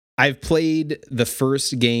I've played the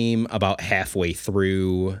first game about halfway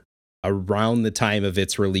through, around the time of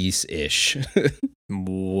its release-ish.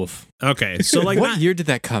 Woof. Okay, so like what year did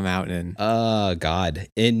that come out in? God.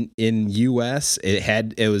 In US,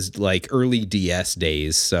 it was like early DS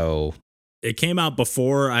days, so it came out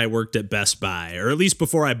before I worked at Best Buy, or at least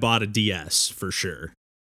before I bought a DS for sure.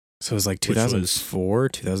 So it was like 2004,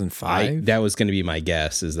 2005? That was going to be my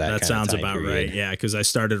guess. Is that sounds about period. right? Yeah, because I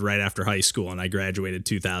started right after high school and I graduated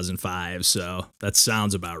 2005. So that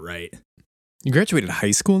sounds about right. You graduated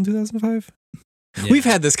high school in 2005? Yeah. We've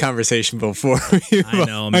had this conversation before. I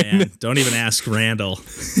know, man. Don't even ask Randall.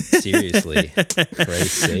 Seriously, for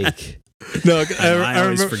Christ's sake. No, I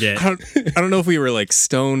always forget. I don't know if we were like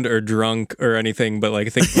stoned or drunk or anything, but like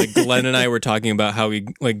I think like Glenn and I were talking about how we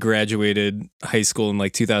like graduated high school in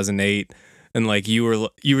like 2008, and like you were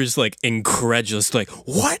just like incredulous, like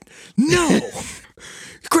what? No,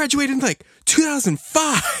 you graduated in like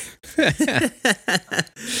 2005.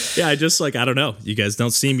 Yeah, I don't know. You guys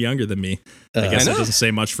don't seem younger than me. I guess it doesn't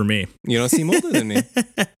say much for me. You don't seem older than me.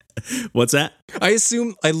 What's that? I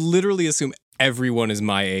literally assume everyone is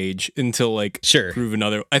my age until like proven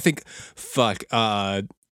other. I think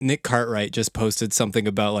Nick Cartwright just posted something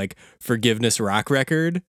about like Forgiveness Rock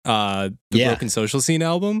Record, the Broken Social Scene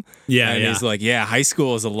album. Yeah, and he's like, high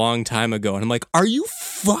school is a long time ago, and I'm like, are you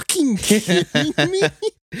fucking kidding me?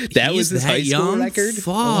 That was his high school record.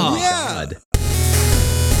 Fuck. Oh, God.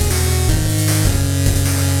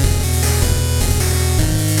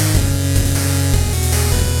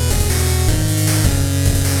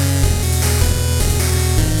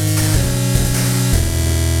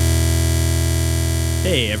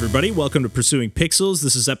 Hey everybody, welcome to Pursuing Pixels.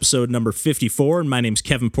 This is episode number 54, and my name's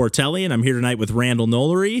Kevin Portelli, and I'm here tonight with Randall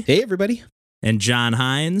Nolery. Hey everybody. And John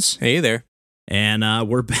Hines. Hey there. And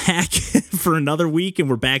we're back for another week, and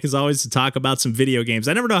we're back as always to talk about some video games.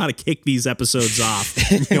 I never know how to kick these episodes off.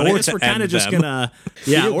 But I guess we're kind of just gonna,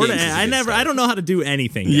 I don't know how to do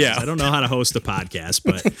anything. Guys. Yeah, I don't know how to host a podcast,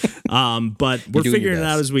 but we're figuring it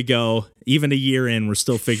out as we go. Even a year in, we're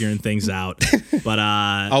still figuring things out. But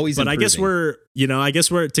always. But improving. I guess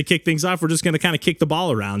we're to kick things off. We're just gonna kind of kick the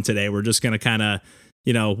ball around today. We're just gonna kind of,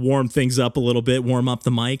 warm things up a little bit, warm up the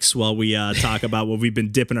mics while we talk about what we've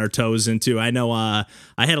been dipping our toes into. I know I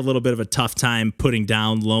had a little bit of a tough time putting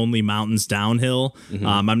down Lonely Mountains Downhill. Mm-hmm.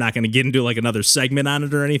 I'm not going to get into like another segment on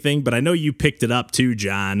it or anything, but I know you picked it up too,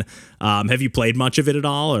 John. Have you played much of it at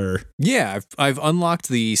all? Or yeah, I've unlocked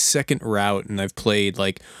the second route, and I've played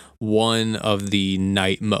like one of the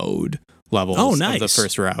night mode levels of the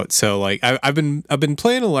first route. So like I've been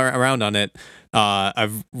playing around on it.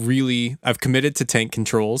 I've committed to tank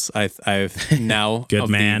controls. I've now Good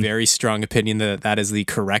man. the very strong opinion that is the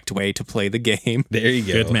correct way to play the game. There you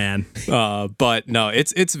go. Good man. But no,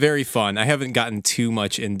 it's very fun. I haven't gotten too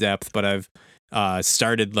much in depth, but I've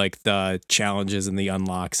started like the challenges and the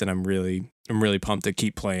unlocks, and I'm really pumped to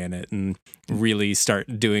keep playing it and really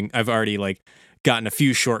start doing. I've already like gotten a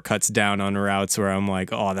few shortcuts down on routes where I'm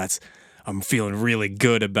like, I'm feeling really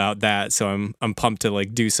good about that, so I'm pumped to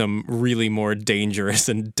like do some really more dangerous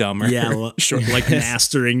and dumber. Yeah, like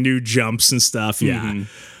mastering new jumps and stuff. Yeah.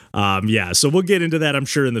 Mm-hmm. So we'll get into that, I'm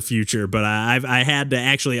sure, in the future. But I had to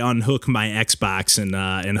actually unhook my Xbox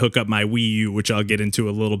and hook up my Wii U, which I'll get into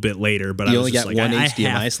a little bit later. But you I only got one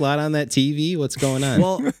HDMI slot on that TV. What's going on?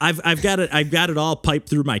 Well, I've got it all piped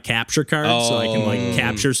through my capture card, so I can like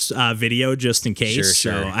capture video just in case.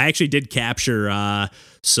 Sure. So I actually did capture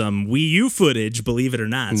some Wii U footage, believe it or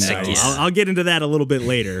not. So I'll get into that a little bit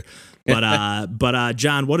later. But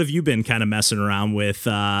John, what have you been kind of messing around with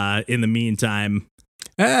in the meantime?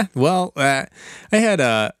 I had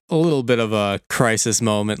a little bit of a crisis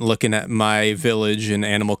moment looking at my village in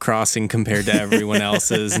Animal Crossing compared to everyone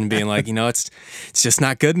else's and being like, it's just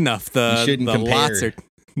not good enough. The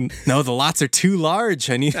lots are too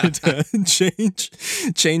large. I needed to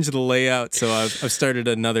change the layout. So I've started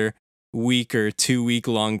another week or 2 week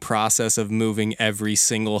long process of moving every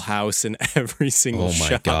single house and every single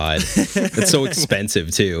shop. Oh my God. That's so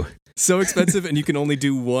expensive too. So expensive, and you can only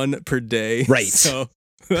do one per day. Right. So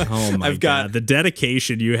oh my God. The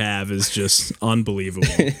dedication you have is just unbelievable.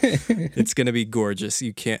 It's going to be gorgeous.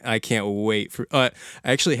 I can't wait for I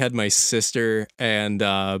actually had my sister and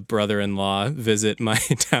brother-in-law visit my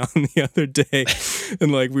town the other day,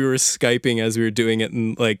 and like we were Skyping as we were doing it,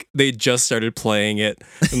 and like they just started playing it,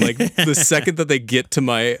 and like the second that they get to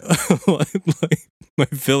my my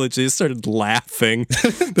village, they just started laughing.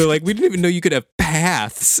 They're like, we didn't even know you could have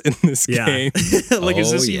paths in this game. Like,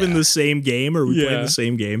 is this even the same game, or are we playing the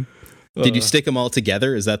same game? Did you stick them all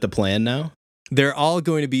together? Is that the plan now? they're all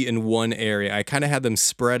going to be in one area. I kind of had them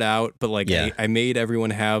spread out, but like I made everyone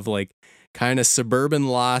have like kind of suburban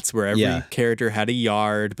lots where every character had a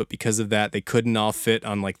yard, but because of that, they couldn't all fit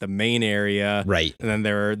on like the main area. Right. And then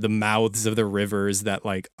there are the mouths of the rivers that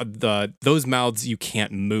like those mouths you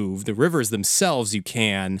can't move. The rivers themselves you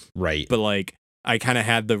can. Right. But like I kind of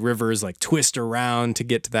had the rivers like twist around to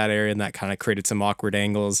get to that area, and that kind of created some awkward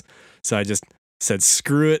angles. So I just said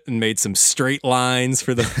screw it and made some straight lines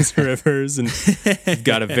for those rivers, and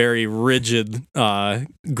got a very rigid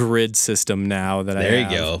grid system now that there you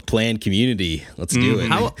go. Planned community. Let's do it.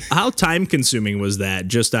 How time consuming was that?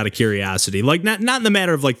 Just out of curiosity, like not in the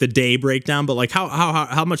matter of like the day breakdown, but like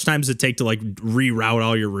how much time does it take to like reroute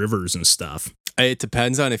all your rivers and stuff? It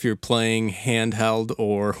depends on if you're playing handheld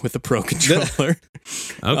or with a pro controller.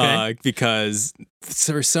 Okay. Because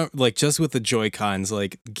for some, like just with the Joy-Cons,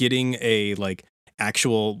 like getting a like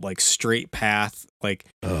actual like straight path, like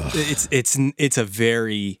it's a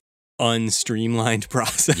very unstreamlined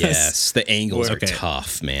process. Yes, the angles are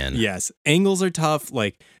tough, man. Yes, angles are tough.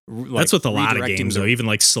 Like that's with a lot of games, though. Even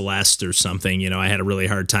like Celeste or something, you know, I had a really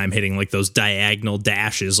hard time hitting like those diagonal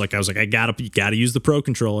dashes. Like I was like, you gotta use the pro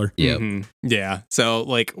controller. Yeah, yeah. So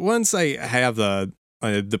like once I have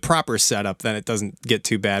the proper setup, then it doesn't get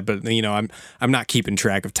too bad. But you know, I'm not keeping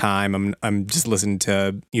track of time. I'm just listening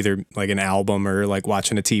to either like an album or like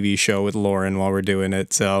watching a TV show with Lauren while we're doing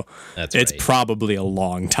it. So it's probably a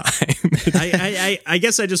long time. I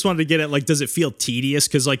guess I just wanted to get at like, does it feel tedious?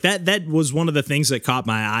 Because like that was one of the things that caught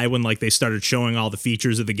my eye when like they started showing all the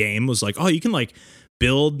features of the game. Was like, oh, you can like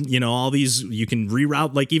build, you know, all these, you can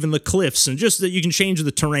reroute like even the cliffs, and just that you can change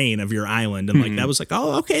the terrain of your island, and like that was like,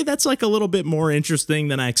 oh, okay, that's like a little bit more interesting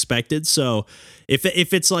than I expected. So if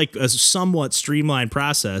it's like a somewhat streamlined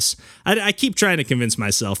process, I keep trying to convince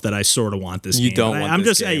myself that I sort of want this game. You don't want I'm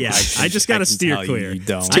this just game. I just got to steer clear. You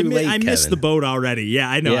don't. I missed the boat already. Yeah,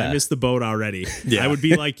 I know. I missed the boat already. I would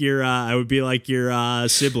be like your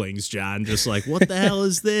siblings, John, just like, what the hell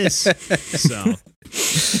is this? So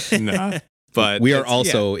nah. But we are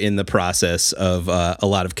also in the process of a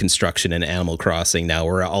lot of construction in Animal Crossing now.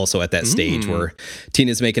 We're also at that stage where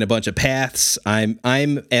Tina's making a bunch of paths. I'm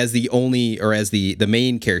as the only, or as the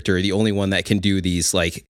main character, the only one that can do these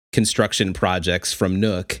like construction projects from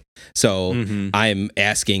Nook. So I'm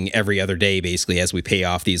asking every other day, basically, as we pay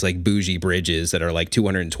off these like bougie bridges that are like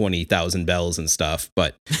 220,000 bells and stuff.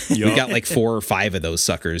 But we've got like 4 or 5 of those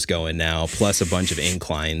suckers going now, plus a bunch of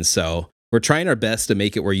inclines. So we're trying our best to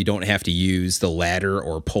make it where you don't have to use the ladder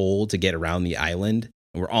or pole to get around the island.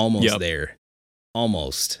 And we're almost there.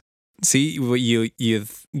 Almost. See, you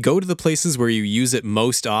go to the places where you use it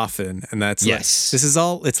most often, and that's like, this is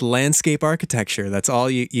all, it's landscape architecture. That's all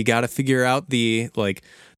you got to figure out the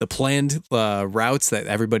planned routes that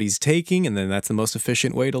everybody's taking, and then that's the most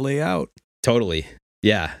efficient way to lay out. Totally.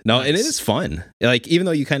 Yeah. No, and it is fun. Like, even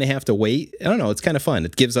though you kind of have to wait, I don't know, it's kind of fun.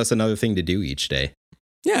 It gives us another thing to do each day.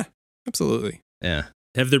 Yeah. Absolutely. Yeah.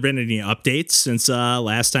 Have there been any updates since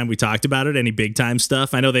last time we talked about it? Any big time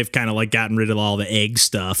stuff? I know they've kind of like gotten rid of all the egg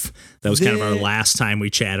stuff. That was kind of our last time we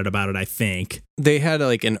chatted about it, I think. They had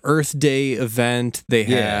like an Earth Day event.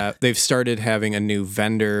 They've started having a new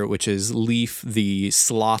vendor, which is Leaf, the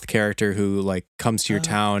sloth character who like comes to your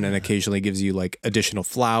town and occasionally gives you like additional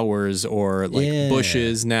flowers or like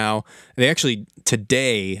bushes. Now they actually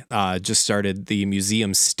today just started the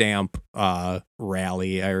museum stamp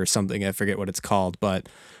rally or something. I forget what it's called, but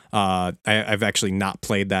I've actually not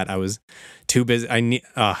played that. I was too busy.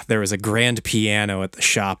 There was a grand piano at the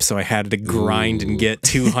shop, so I had to grind and get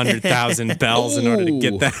 200,000 bells in order to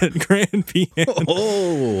get that grand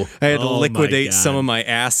piano. I had to liquidate some of my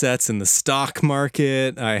assets in the stock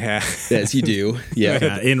market. I had, as you do,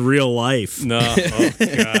 yeah, in real life. No, oh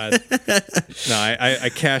god, no.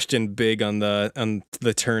 I cashed in big on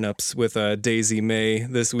the turnips with Daisy May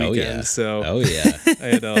this weekend. So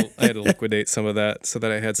I had to liquidate some of that so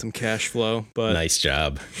that I had some cash flow. But nice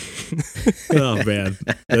job. Oh man,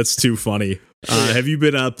 that's too funny. Have you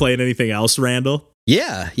been playing anything else, Randall?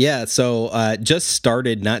 Yeah. So just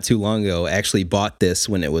started not too long ago. Actually bought this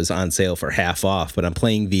when it was on sale for half off. But I'm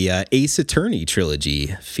playing the Ace Attorney trilogy,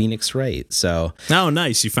 Phoenix Wright. So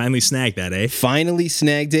nice. You finally snagged that, eh? Finally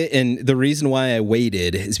snagged it. And the reason why I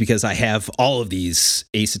waited is because I have all of these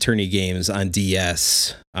Ace Attorney games on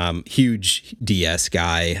DS. Huge DS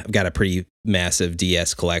guy. I've got a pretty massive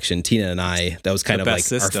DS collection. Tina and I, that was kind of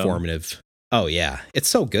like our formative. Oh, yeah. It's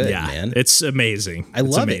so good, man. It's amazing. I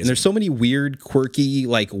love it. And there's so many weird, quirky,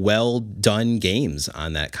 like well-done games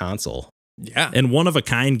on that console. Yeah. And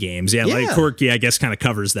one-of-a-kind games. Yeah, like quirky, I guess, kind of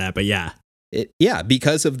covers that. But yeah.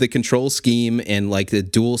 Because of the control scheme and like the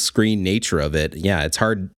dual screen nature of it. Yeah, it's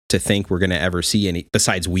hard to think we're going to ever see any,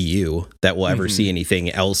 besides Wii U, that we'll ever see anything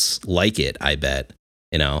else like it, I bet.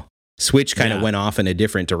 Switch kind of went off in a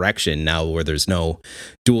different direction now, where there's no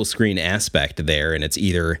dual screen aspect there, and it's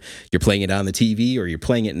either you're playing it on the TV or you're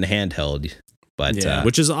playing it in the handheld. But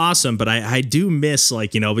which is awesome. But I do miss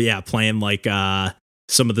playing like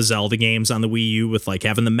some of the Zelda games on the Wii U with like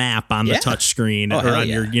having the map on the touch screen or on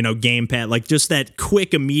your gamepad, like just that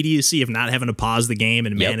quick immediacy of not having to pause the game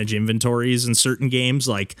and manage inventories in certain games.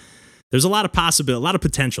 Like there's a lot of possibility, a lot of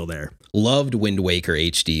potential there. Loved Wind Waker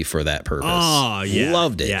HD for that purpose. Oh yeah,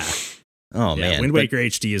 loved it. Yeah. Oh man, Wind Waker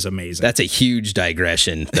HD is amazing. That's a huge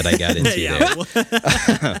digression that I got into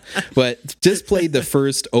there. But just played the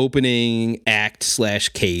first opening act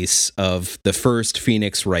 / case of the first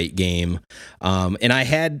Phoenix Wright game. And I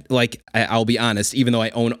had, I'll be honest, even though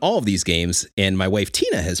I own all of these games and my wife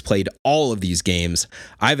Tina has played all of these games,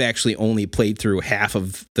 I've actually only played through half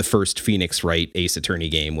of the first Phoenix Wright Ace Attorney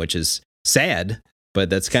game, which is sad, but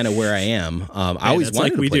that's kind of where I am. I always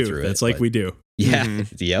wanted to play through it. That's like we do. Yeah.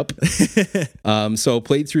 Yep. So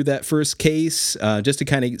played through that first case just to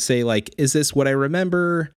kind of say, like, is this what I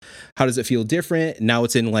remember? How does it feel different? Now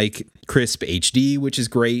it's in like crisp HD, which is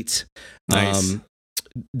great. Nice.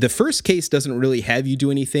 The first case doesn't really have you do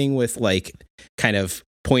anything with like kind of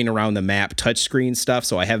point around the map touchscreen stuff.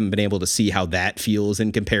 So I haven't been able to see how that feels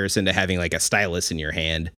in comparison to having like a stylus in your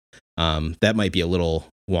hand. That might be a little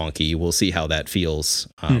wonky. We'll see how that feels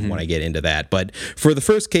when I get into that. But for the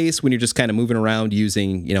first case, when you're just kind of moving around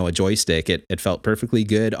using, a joystick, it felt perfectly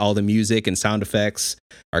good. All the music and sound effects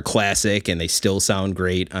are classic and they still sound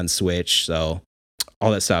great on Switch. So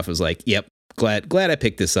all that stuff was like, yep, glad I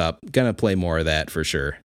picked this up. Gonna play more of that for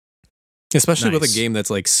sure. Especially with a game that's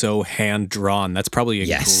like so hand drawn. That's probably a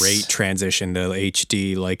great transition to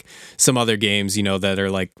HD. Like some other games, that are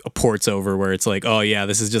like ports over where it's like, oh yeah,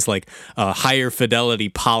 this is just like a higher fidelity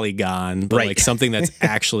polygon, but like something that's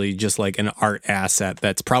actually just like an art asset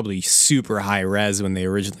that's probably super high res when they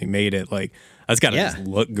originally made it. Like that's got to just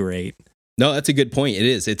look great. No, that's a good point. It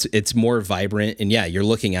is. It's more vibrant, and you're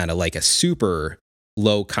looking at a super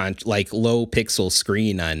low pixel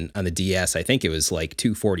screen on the DS. I think it was like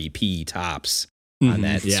 240p tops on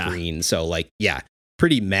that screen. So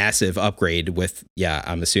pretty massive upgrade with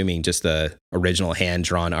I'm assuming just the original hand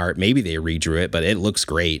drawn art. Maybe they redrew it, but it looks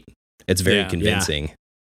great. It's very convincing. Yeah.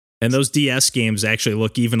 And those DS games actually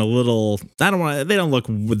look even a little, they don't look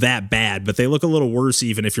that bad, but they look a little worse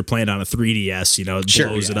even if you're playing on a 3DS, it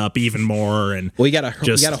blows it up even more. And you gotta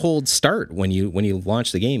hold start when you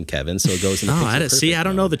launch the game, Kevin, so it goes into I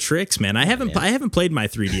don't know the tricks, man. I haven't played my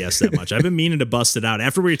 3DS that much. I've been meaning to bust it out.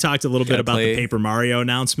 After we talked a little bit about the Paper Mario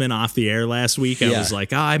announcement off the air last week, I was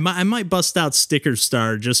like, I might bust out Sticker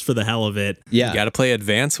Star just for the hell of it. Yeah. You gotta play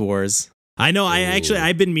Advance Wars. I know.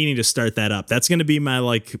 I've been meaning to start that up. That's going to be my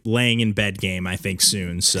laying in bed game, I think,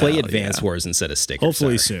 soon. So play Advance Wars instead of Sticker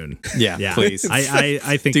Hopefully Star. Soon. Yeah, please.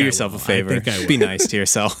 I think do yourself a favor. Be nice to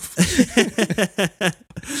yourself.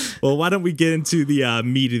 Well, why don't we get into the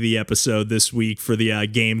meat of the episode this week for the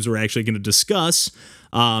games we're actually going to discuss.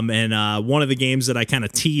 And one of the games that I kind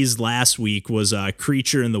of teased last week was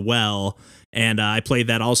Creature in the Well. And I played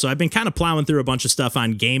that also. I've been kind of plowing through a bunch of stuff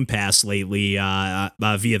on Game Pass lately via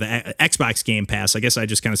the Xbox Game Pass. I guess I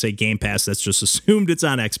just kind of say Game Pass. That's just assumed it's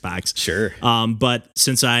on Xbox. Sure. But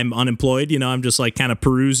since I'm unemployed, I'm just like kind of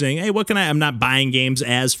perusing. Hey, what can I'm not buying games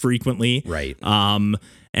as frequently. Right.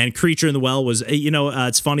 And Creature in the Well was,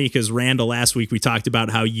 it's funny because Randall, last week we talked about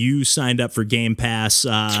how you signed up for Game Pass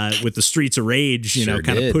with the Streets of Rage,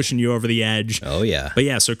 kind of pushing you over the edge. Oh, yeah. But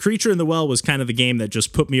yeah, so Creature in the Well was kind of the game that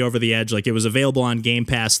just put me over the edge. Like it was available on Game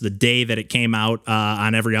Pass the day that it came out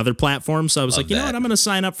on every other platform. So I was you know what, I'm going to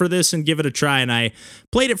sign up for this and give it a try. And I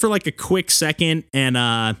played it for like a quick second and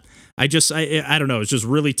I don't know. It was just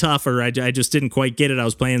really tough, or I just didn't quite get it. I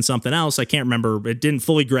was playing something else. I can't remember. It didn't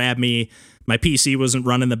fully grab me. My PC wasn't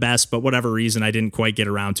running the best, but whatever reason, I didn't quite get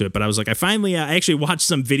around to it. But I was like, I actually watched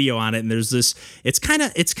some video on it, and there's this. It's kind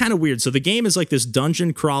of weird. So the game is like this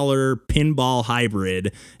dungeon crawler pinball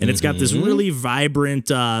hybrid, and it's got this really vibrant,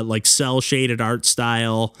 like cell shaded art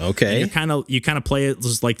style. Okay, and you kind of play it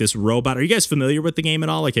as like this robot. Are you guys familiar with the game at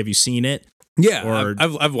all? Like, have you seen it? Yeah,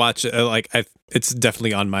 I've watched it. It's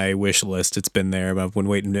definitely on my wish list. It's been there. I've been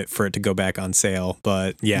waiting for it to go back on sale.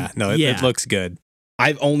 But it looks good.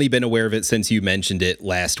 I've only been aware of it since you mentioned it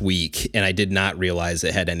last week, and I did not realize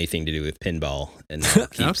it had anything to do with pinball. And now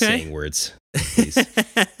keep saying words, please.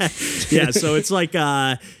 Yeah, so it's like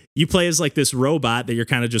you play as like this robot that you're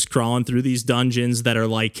kind of just crawling through these dungeons that are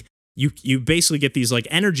like you basically get these like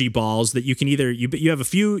energy balls that you can either you have a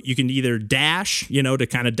few, you can either dash, to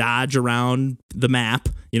kind of dodge around the map.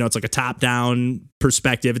 It's like a top down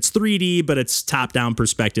perspective. It's 3D, but it's top down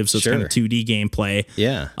perspective, so it's kind of 2D gameplay.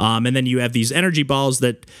 Yeah. And then you have these energy balls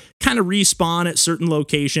that kind of respawn at certain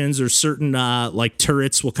locations, or certain like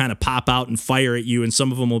turrets will kind of pop out and fire at you, and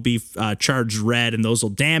some of them will be charged red, and those will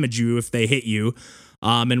damage you if they hit you.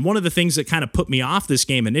 And one of the things that kind of put me off this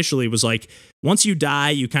game initially was like, once you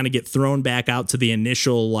die, you kind of get thrown back out to the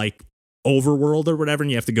initial like overworld or whatever, and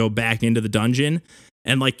you have to go back into the dungeon.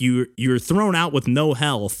 And like you're thrown out with no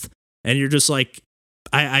health, and you're just like,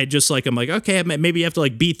 I'm like, okay, maybe you have to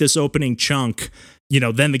like beat this opening chunk,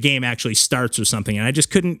 then the game actually starts or something. And I just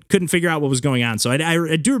couldn't figure out what was going on. So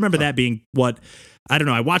I do remember that being what, I don't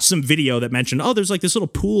know. I watched some video that mentioned, there's like this little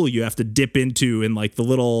pool you have to dip into, and like the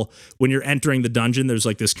little, when you're entering the dungeon, there's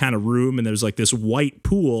like this kind of room, and there's like this white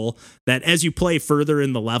pool that as you play further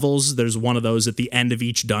in the levels, there's one of those at the end of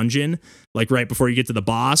each dungeon, like right before you get to the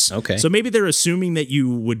boss. Okay. So maybe they're assuming that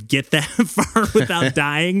you would get that far without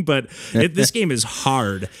dying, but this game is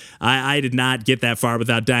hard. I did not get that far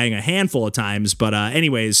without dying a handful of times. But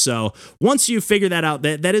anyways, so once you figure that out,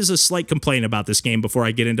 that is a slight complaint about this game before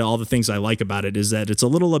I get into all the things I like about it, is that it's a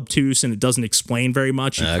little obtuse and it doesn't explain very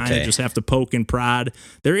much. You kind of just have to poke and prod.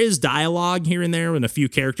 There is dialogue here and there and a few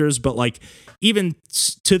characters, but like even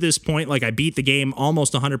to this point, like I beat the game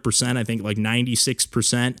almost 100%, I think like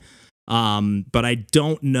 96%. But I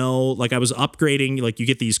don't know, like I was upgrading, like you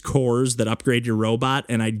get these cores that upgrade your robot,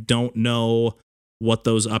 and I don't know what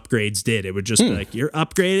those upgrades did. It would just be like, you're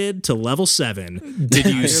upgraded to level 7. Did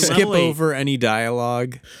you skip over any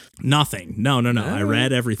dialogue? Nothing. No. I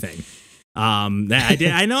read everything. I did.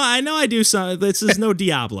 I know. I do some. This is no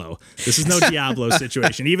Diablo. This is no Diablo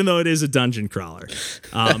situation, even though it is a dungeon crawler.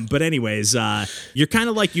 But anyways, you're kind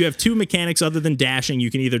of like, you have two mechanics other than dashing.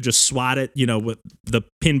 You can either just swat it, with the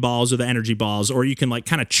pinballs or the energy balls, or you can like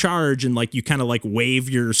kind of charge and like you kind of like wave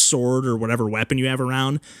your sword or whatever weapon you have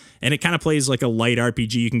around, and it kind of plays like a light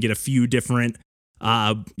RPG. You can get a few different.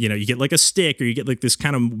 You get like a stick, or you get like this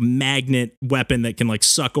kind of magnet weapon that can like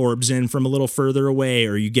suck orbs in from a little further away,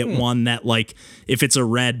 or you get one that like, if it's a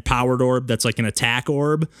red powered orb, that's like an attack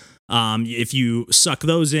orb. If you suck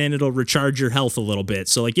those in, it'll recharge your health a little bit.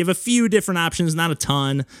 So like you have a few different options, not a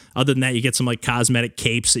ton. Other than that, you get some like cosmetic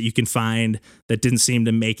capes that you can find that didn't seem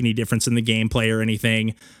to make any difference in the gameplay or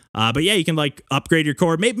anything. But yeah, you can like upgrade your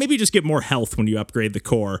core. Maybe just get more health when you upgrade the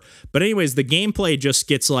core. But anyways, the gameplay just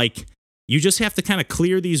gets like, you just have to kind of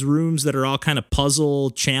clear these rooms that are all kind of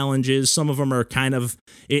puzzle challenges. Some of them are kind of,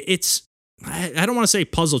 I don't want to say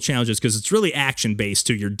puzzle challenges because it's really action based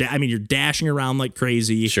too. You're dashing around like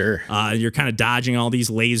crazy. Sure. You're kind of dodging all these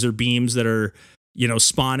laser beams that are,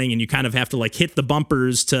 spawning, and you kind of have to like hit the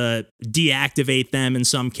bumpers to deactivate them in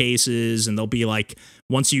some cases. And they'll be like,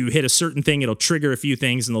 once you hit a certain thing, it'll trigger a few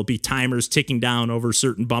things, and there'll be timers ticking down over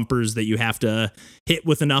certain bumpers that you have to hit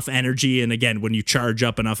with enough energy. And again, when you charge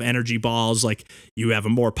up enough energy balls, like you have a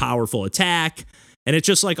more powerful attack. And it's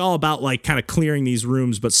just like all about like kind of clearing these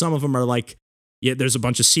rooms. But some of them are like, there's a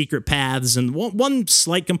bunch of secret paths. And one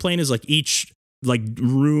slight complaint is like each like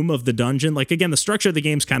room of the dungeon, like again, the structure of the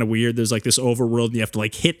game's kind of weird. There's like this overworld, and you have to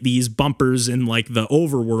like hit these bumpers in like the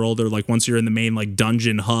overworld, or like once you're in the main like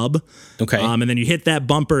dungeon hub. Okay. And then you hit that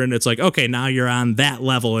bumper, and it's like, okay, now you're on that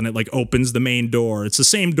level, and it like opens the main door. It's the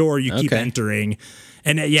same door you keep entering.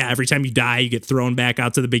 And every time you die, you get thrown back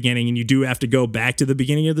out to the beginning, and you do have to go back to the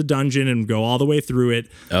beginning of the dungeon and go all the way through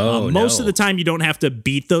it. Most of the time, you don't have to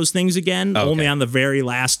beat those things again. Only on the very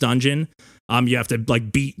last dungeon. You have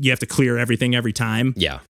to clear everything every time.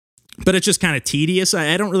 Yeah. But it's just kind of tedious.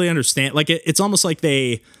 I don't really understand. Like it's almost like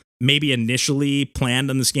they maybe initially planned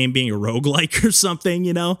on this game being a roguelike or something,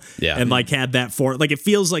 Yeah. And like had that it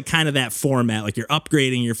feels like kind of that format. Like you're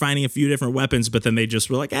upgrading, you're finding a few different weapons, but then they just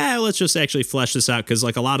were like, let's just actually flesh this out. Cause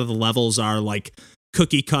like a lot of the levels are like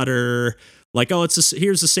cookie cutter. Like,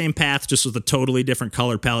 here's the same path, just with a totally different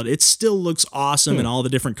color palette. It still looks awesome, and all the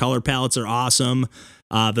different color palettes are awesome.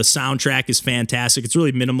 The soundtrack is fantastic. It's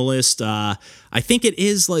really minimalist. I think it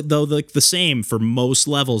is like the same for most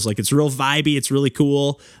levels. Like it's real vibey. It's really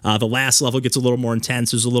cool. The last level gets a little more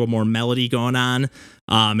intense. There's a little more melody going on.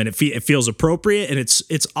 And it feels appropriate, and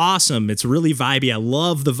it's awesome. It's really vibey. I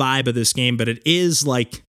love the vibe of this game, but it is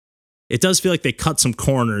like, it does feel like they cut some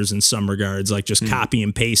corners in some regards, like just copy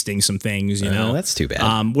and pasting some things, That's too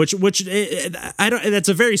bad. That's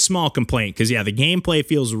a very small complaint, because the gameplay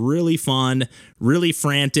feels really fun, really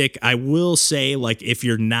frantic. I will say, like, if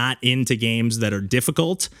you're not into games that are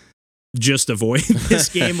difficult, just avoid this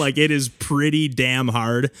game. Like, it is pretty damn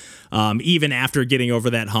hard. Even after getting over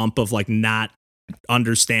that hump of like not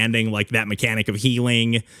understanding like that mechanic of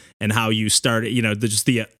healing and how you start, just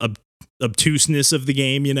the obtuseness of the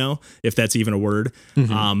game, if that's even a word.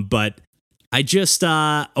 But I just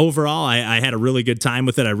overall, I had a really good time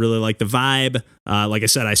with it. I really like the vibe. Like I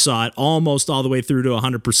said, I saw it almost all the way through to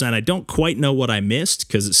 100%. I don't quite know what I missed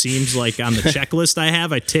because it seems like on the checklist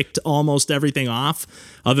I ticked almost everything off,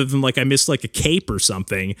 other than like I missed like a cape or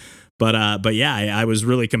something. But yeah, I was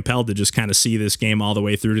really compelled to just kind of see this game all the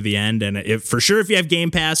way through to the end. And if you have Game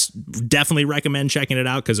Pass, definitely recommend checking it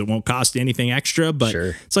out because it won't cost you anything extra. But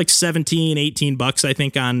It's like $17-$18, I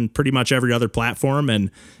think, on pretty much every other platform. And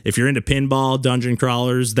if you're into pinball dungeon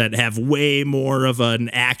crawlers that have way more of an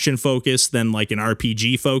action focus than like an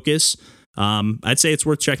RPG focus, I'd say it's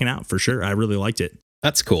worth checking out for sure. I really liked it.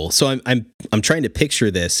 That's cool. So I'm trying to picture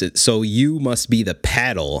this. So you must be the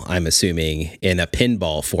paddle, I'm assuming, in a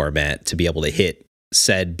pinball format to be able to hit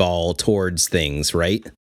said ball towards things, right?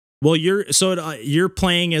 Well, you're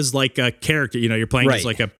playing as like a character. You're playing as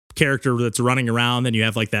like a character that's running around. Then you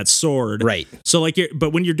have like that sword, right? So like,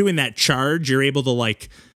 but when you're doing that charge, you're able to like,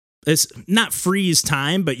 it's not freeze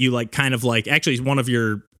time, but you like kind of like actually one of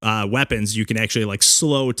your weapons, you can actually like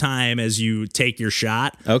slow time as you take your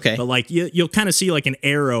shot. Okay. But like you'll kind of see like an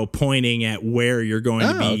arrow pointing at where you're going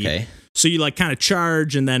to be. Okay. So you like kind of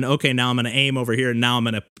charge and then, okay, now I'm going to aim over here and now I'm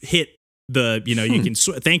going to hit the, you can,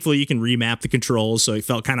 thankfully you can remap the controls. So it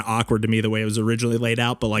felt kind of awkward to me the way it was originally laid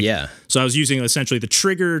out. But like, so I was using essentially the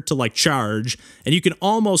trigger to like charge, and you can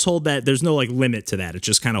almost hold that. There's no like limit to that. It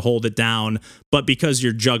just kind of hold it down. But because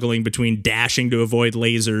you're juggling between dashing to avoid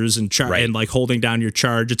lasers and and like holding down your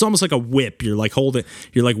charge, it's almost like a whip. You're like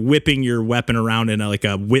whipping your weapon around in like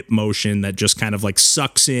a whip motion that just kind of like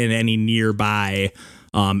sucks in any nearby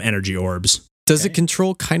energy orbs. Does it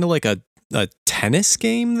control kind of like a tennis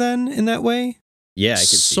game then in that way? Yeah, I can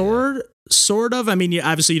sort of. I mean,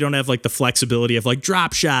 obviously you don't have like the flexibility of like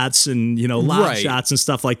drop shots and lob shots and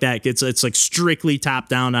stuff like that. It's like strictly top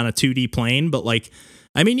down on a 2D plane, but like,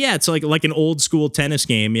 I mean, yeah, it's like an old school tennis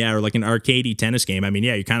game, or like an arcadey tennis game. I mean,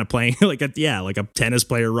 yeah, you're kind of playing like a tennis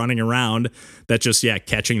player running around that just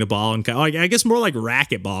catching the ball and I guess more like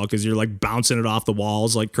racquetball because you're like bouncing it off the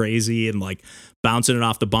walls like crazy and like bouncing it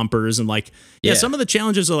off the bumpers and like some of the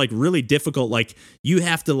challenges are like really difficult. Like you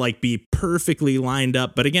have to like be perfectly lined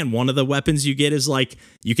up. But again, one of the weapons you get is like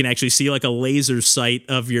you can actually see like a laser sight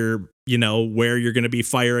of your where you're going to be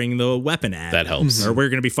firing the weapon at. That helps. Or where you're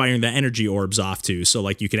going to be firing the energy orbs off to. So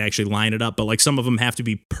like you can actually line it up, but like some of them have to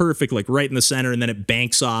be perfect, like right in the center, and then it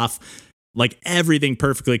banks off like everything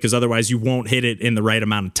perfectly because otherwise you won't hit it in the right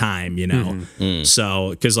amount of time, So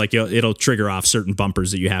because like it'll trigger off certain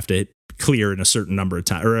bumpers that you have to clear in a certain number of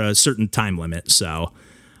time or a certain time limit. So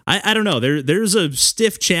I don't know. There's a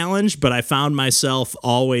stiff challenge, but I found myself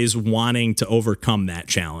always wanting to overcome that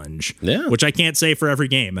challenge. Yeah. Which I can't say for every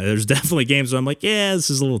game. There's definitely games where I'm like, yeah, this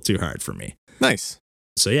is a little too hard for me. Nice.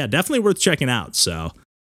 So yeah, definitely worth checking out. So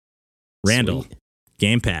Randall, Sweet.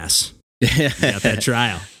 Game Pass. Got that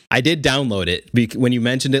trial. I did download it. When you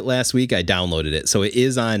mentioned it last week, I downloaded it. So it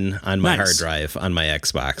is on my hard drive on my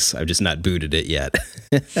Xbox. I've just not booted it yet.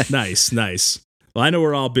 Nice. Well, I know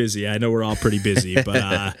we're all busy. I know we're all pretty busy,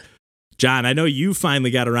 but John, I know you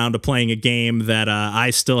finally got around to playing a game that I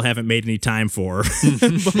still haven't made any time for.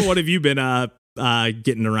 But what have you been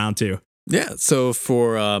getting around to? Yeah, so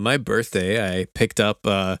for my birthday, I picked up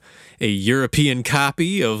a European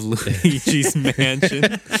copy of Luigi's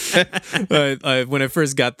Mansion. When I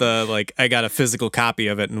first got I got a physical copy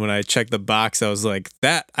of it, and when I checked the box, I was like,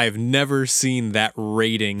 I've never seen that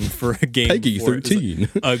rating for a game. Peggy 13.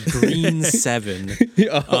 A green 7.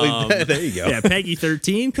 There you go. Yeah, Peggy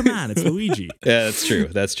 13. Come on, it's Luigi. Yeah, that's true.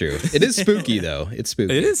 It is spooky, though. It's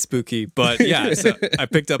spooky. It is spooky, but yeah, so I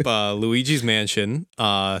picked up Luigi's Mansion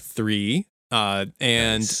 3. And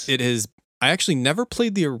Nice. it is. I actually never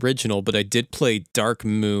played the original, but I did play Dark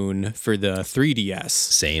Moon for the 3DS.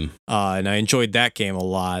 Same. And I enjoyed that game a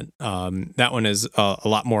lot. That one is a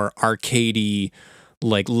lot more arcadey,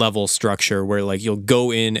 like level structure, where like you'll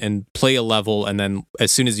go in and play a level, and then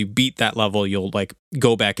as soon as you beat that level, you'll like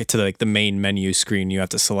go back to like the main menu screen. You have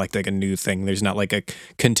to select like a new thing. There's not like a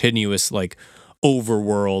continuous like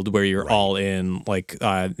overworld where you're all in like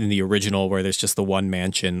in the original where there's just the one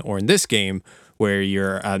mansion, or in this game where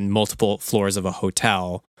you're on multiple floors of a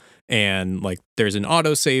hotel, and like there's an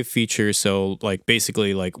autosave feature. So like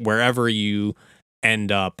basically like wherever you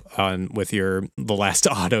end up on with the last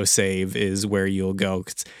autosave is where you'll go.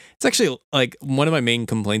 It's actually like one of my main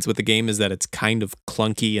complaints with the game is that it's kind of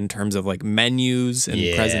clunky in terms of like menus and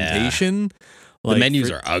presentation. The menus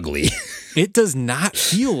are ugly. It does not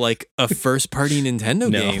feel like a first-party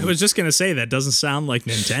Nintendo game. I was just gonna say that doesn't sound like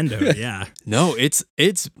Nintendo. Yeah. No, it's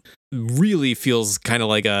really feels kind of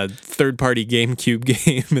like a third-party GameCube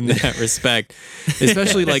game in that respect,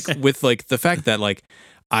 especially like with like the fact that like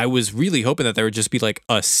I was really hoping that there would just be like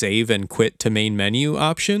a save and quit to main menu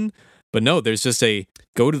option, but no, there's just a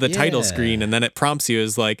go to the title screen and then it prompts you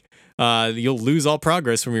as like you'll lose all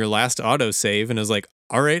progress from your last autosave, and I was like,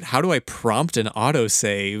 all right, how do I prompt an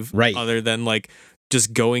autosave other than like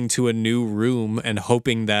just going to a new room and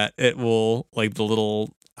hoping that it will like the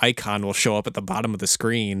little icon will show up at the bottom of the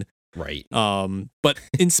screen. Right. But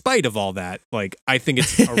in spite of all that, like I think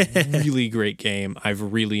it's a really great game.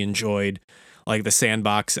 I've really enjoyed like the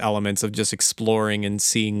sandbox elements of just exploring and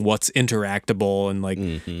seeing what's interactable and like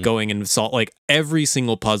going and solve like every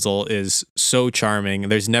single puzzle is so charming.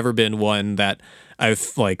 There's never been one that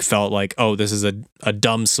I've like felt like, oh, this is a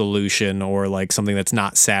dumb solution or like something that's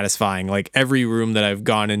not satisfying. Like every room that I've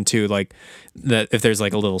gone into, like that if there's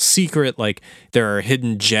like a little secret, like there are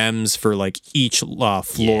hidden gems for like each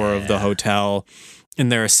floor of the hotel. And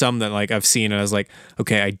there are some that like I've seen and I was like,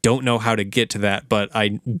 okay, I don't know how to get to that, but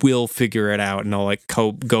I will figure it out. And I'll like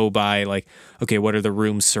go by like, okay, what are the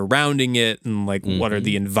rooms surrounding it? And like, what are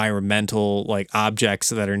the environmental like objects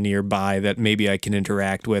that are nearby that maybe I can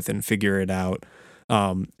interact with and figure it out.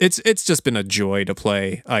 It's just been a joy to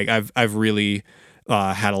play. Like I've really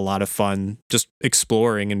had a lot of fun just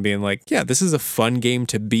exploring and being like, yeah, this is a fun game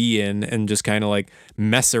to be in and just kind of like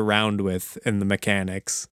mess around with in the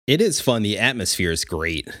mechanics. It is fun. The atmosphere is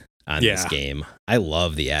great on this game. I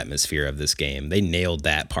love the atmosphere of this game. They nailed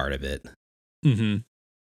that part of it. Mm-hmm.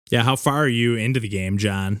 Yeah. How far are you into the game,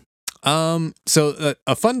 John? So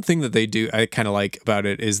a fun thing that they do, I kind of like about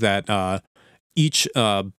it is that each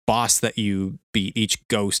boss that you beat, each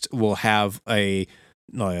ghost will have a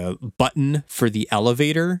button for the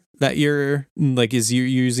elevator that you're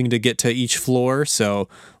using to get to each floor. So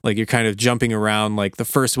like you're kind of jumping around. Like the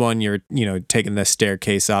first one, you're taking the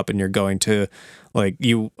staircase up and you're going to like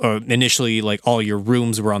you initially like all your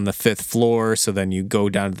rooms were on the 5th floor. So then you go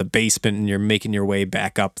down to the basement and you're making your way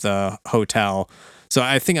back up the hotel. So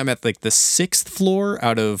I think I'm at like the 6th floor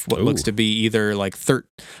out of what looks to be either like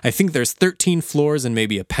I think there's 13 floors and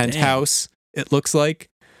maybe a penthouse. It looks like.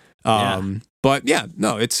 But yeah,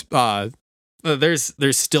 no, it's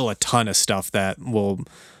there's still a ton of stuff that will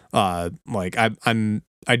like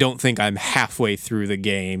I don't think I'm halfway through the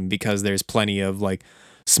game because there's plenty of like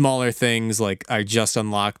smaller things. Like I just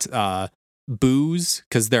unlocked boos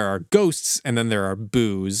because there are ghosts and then there are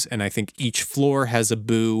boos, and I think each floor has a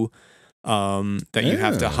boo that you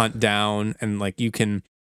have to hunt down, and like you can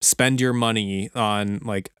spend your money on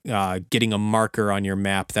like getting a marker on your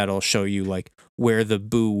map that'll show you like where the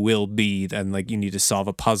boo will be, and like you need to solve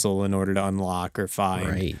a puzzle in order to unlock or find.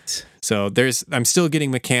 Right. So I'm still getting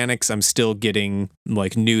mechanics. I'm still getting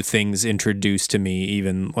like new things introduced to me,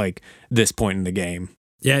 even like this point in the game.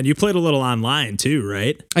 Yeah, and you played a little online too,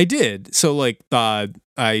 right? I did. So like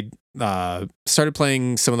I started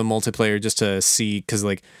playing some of the multiplayer just to see, because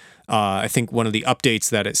like I think one of the updates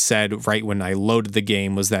that it said right when I loaded the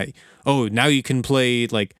game was that, oh, now you can play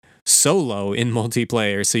like solo in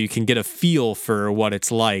multiplayer, so you can get a feel for what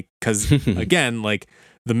it's like. Because again, like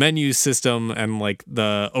the menu system and like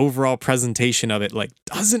the overall presentation of it like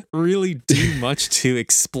doesn't really do much to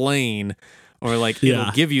explain, or like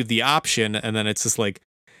it'll give you the option and then it's just like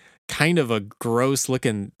kind of a gross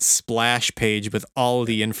looking splash page with all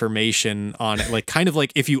the information on it, like kind of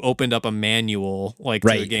like if you opened up a manual like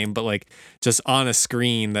to the game, but like just on a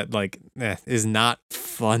screen that like is not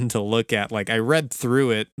fun to look at. Like I read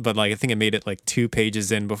through it, but like I think I made it like 2 pages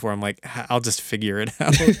in before I'm like, I'll just figure it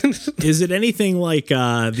out. Is it anything like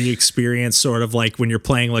the experience sort of like when you're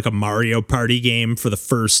playing like a Mario Party game for the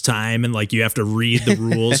first time and like you have to read the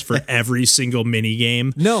rules for every single mini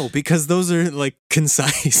game? No, because those are like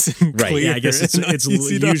concise and clear. Yeah, I guess it's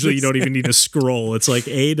usually you don't even need to scroll. It's like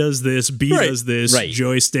A does this, B does this,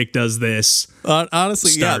 joystick does this.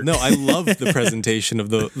 Honestly, Start. I love the presentation of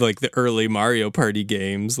the like the early Mario Party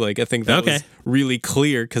games. Like I think that was really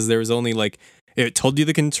clear because there was only like it told you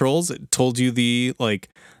the controls, it told you the like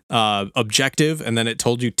objective, and then it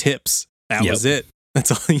told you tips. That was it.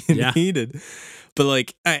 That's all you needed. But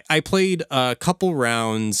like I played a couple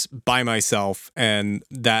rounds by myself, and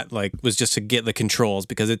that like was just to get the controls,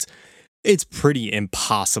 because it's pretty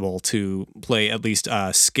impossible to play at least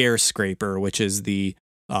Scare Scraper, which is the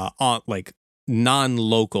like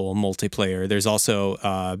non-local multiplayer. There's also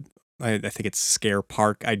I think it's Scare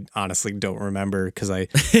Park. I honestly don't remember because I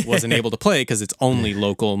wasn't able to play because it's only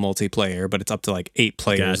local multiplayer, but it's up to like 8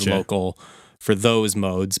 players local for those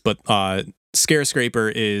modes. But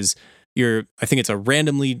Scarescraper is I think it's a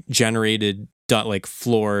randomly generated like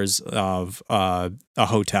floors of a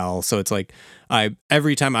hotel. So it's like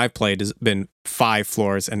every time I've played has been 5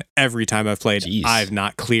 floors, and every time I've played, Jeez. I've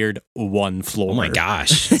not cleared 1 floor. Oh my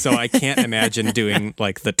gosh. So I can't imagine doing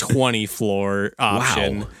like the 20 floor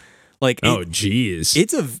option. Wow. Like, Oh, geez.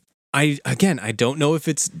 I don't know if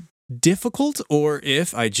it's difficult or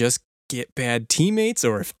if I just get bad teammates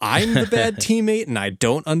or if I'm the bad teammate and I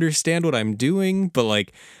don't understand what I'm doing. But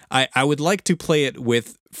like, I would like to play it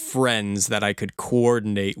with friends that I could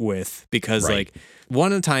coordinate with, because Right. like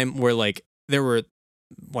one time where like there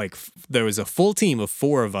was a full team of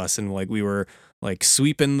 4 of us, and like we were like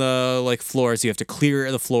sweeping the like floors. You have to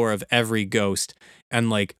clear the floor of every ghost, and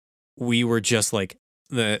like we were just like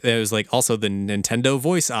there was like also the Nintendo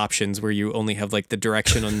voice options where you only have like the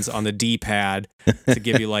directions on the D-pad to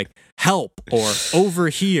give you like help or over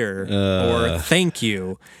here or thank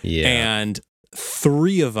you. Yeah. And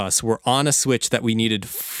 3 of us were on a Switch that we needed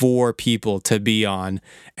 4 people to be on,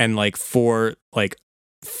 and like for like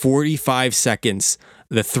 45 seconds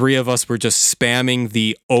the 3 of us were just spamming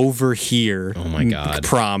the over here Oh my God.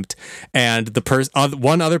 prompt, and the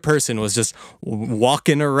one other person was just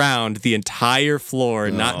walking around the entire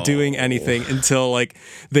floor, not doing anything until like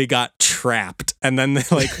they got trapped, and then they,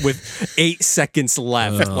 like with 8 seconds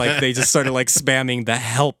left, like they just started like spamming the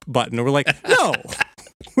help button. We're like, no.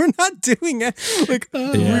 We're not doing it. Like,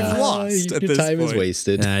 we've lost at Your this time point. is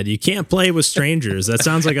wasted. You can't play with strangers. That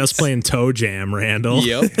sounds like us playing Toe Jam, Randall.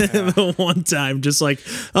 Yep. The one time, just like,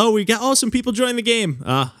 we got some people join the game.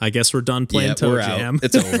 I guess we're done playing Yeah, Toe we're Jam. out.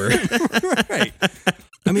 It's over. Right.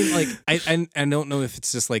 I mean, like, I don't know if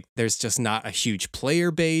it's just like there's just not a huge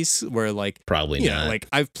player base where like Probably you not. know, like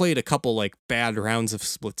I've played a couple like bad rounds of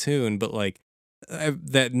Splatoon, but like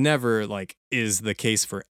that never like is the case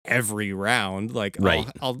for every round. Like Right.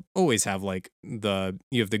 I'll always have like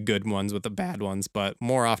you have the good ones with the bad ones, but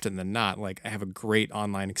more often than not, like I have a great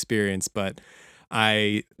online experience. But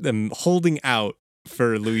I am holding out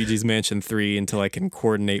for Luigi's Mansion 3 until I can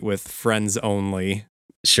coordinate with friends only,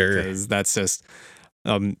 Sure. because that's just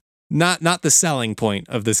not the selling point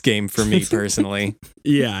of this game for me personally.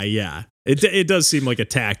 Yeah. It does seem like a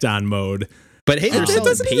tacked on mode. But hey, they're It selling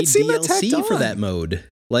doesn't even paid seem that DLC tacked for on. that mode.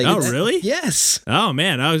 Like, Oh, really? Yes. Oh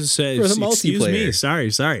man, I was saying, For the excuse me.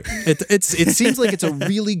 multiplayer. Sorry. It seems like it's a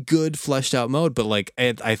really good fleshed out mode, but like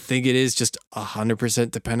I think it is just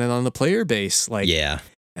 100% dependent on the player base. Like, Yeah.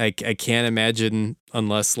 I can't imagine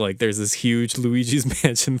unless like there's this huge Luigi's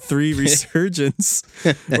Mansion 3 resurgence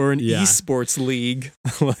or an Yeah. esports league.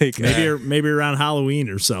 Like Maybe around Halloween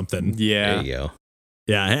or something. yeah. There you go.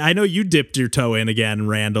 Yeah, I know you dipped your toe in again,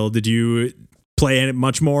 Randall. Did you play it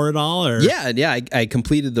much more at all? Or Yeah. I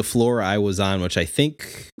completed the floor I was on, which I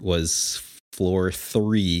think was floor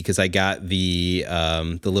 3, because I got the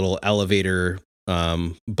little elevator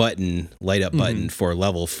light up button for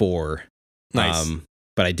level 4. Nice.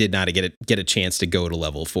 But I did not get a chance to go to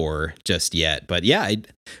level 4 just yet. But yeah, I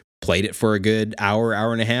played it for a good hour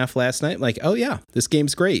and a half last night. I'm like, oh yeah, this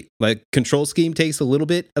game's great. Like, control scheme takes a little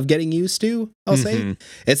bit of getting used to, I'll say.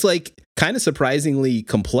 It's like kind of surprisingly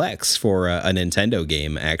complex for a Nintendo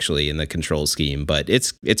game, actually, in the control scheme, but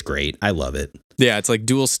it's great. I love it. Yeah, it's like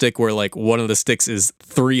dual stick where like one of the sticks is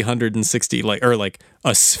 360 or like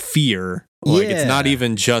a sphere. Like it's not Yeah.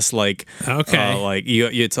 even just like Okay. like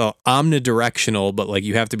it's omnidirectional, but like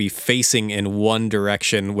you have to be facing in one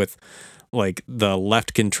direction with like the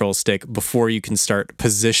left control stick before you can start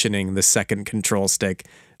positioning the second control stick.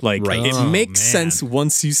 Like Right. it Oh, makes man. sense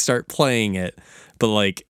once you start playing it, but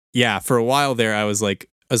like yeah, for a while there I was like,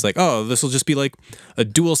 oh, this will just be like a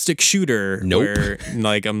dual stick shooter. Nope. Where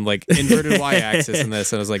like I'm like inverted y-axis in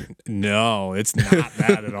this, and I was like, no, it's not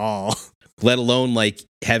that at all. Let alone like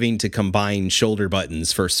having to combine shoulder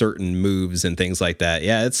buttons for certain moves and things like that.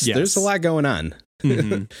 Yeah, there's a lot going on.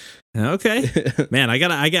 Mhm. Okay. Man,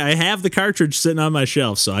 I have the cartridge sitting on my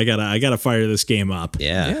shelf, so I gotta fire this game up.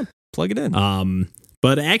 Yeah. Yeah, plug it in.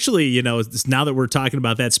 But actually, you know, now that we're talking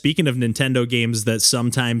about that, speaking of Nintendo games that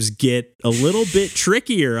sometimes get a little bit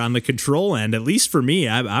trickier on the control end, at least for me,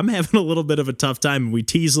 I'm having a little bit of a tough time. We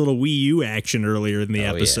teased little Wii U action earlier in the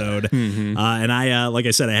episode. Mhm. And I, like I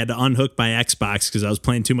said, I had to unhook my Xbox because I was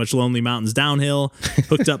playing too much Lonely Mountains Downhill,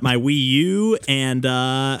 hooked up my Wii U, and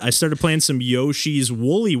I started playing some Yoshi's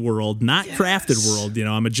Woolly World, not Crafted World. You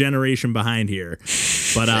know, I'm a generation behind here.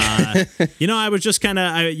 But, you know, I was just kind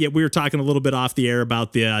of, we were talking a little bit off the air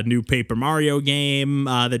about the new Paper Mario game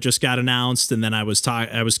that just got announced, and then we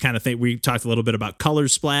talked a little bit about Color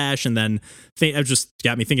Splash, and then it just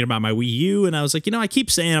got me thinking about my Wii U, and I was like, I keep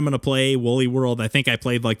saying I'm going to play Woolly World. I think I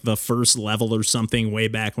played like the first level or something way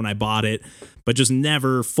back when I bought it, but just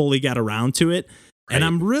never fully got around to it. Right. And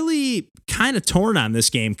I'm really kind of torn on this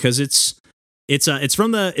game because it's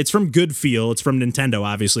from Good Feel. It's from Nintendo,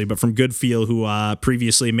 obviously, but from Good Feel, who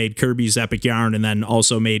previously made Kirby's Epic Yarn and then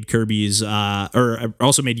also made Yoshi's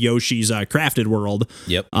Crafted World.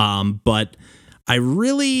 Yep. But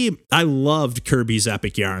I loved Kirby's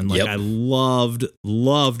Epic Yarn. Like, I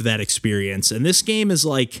loved that experience. And this game is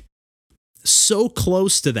like so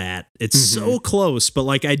close to that. It's so close, but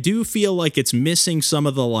like I do feel like it's missing some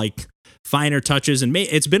of the like finer touches, and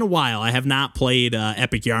it's been a while. I have not played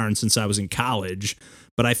Epic Yarn since I was in college,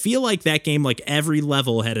 but I feel like that game, like every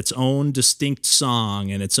level had its own distinct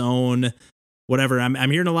song and its own whatever.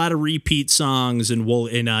 I'm hearing a lot of repeat songs in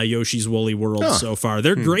Yoshi's Woolly World so far.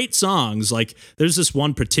 They're great songs. Like there's this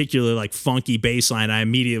one particular like funky bass line. I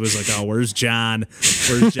immediately was like, oh, where's John?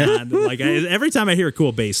 Where's John? Like every time I hear a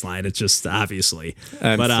cool bass line, it's just obviously.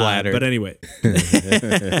 I'm flattered. But anyway.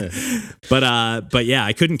 But yeah,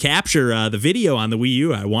 I couldn't capture the video on the Wii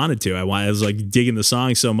U. I wanted to. I was like digging the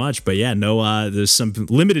song so much, but yeah, no. There's some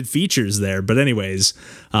limited features there. But anyways,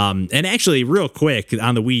 and actually, real quick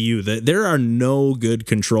on the Wii U, there are no good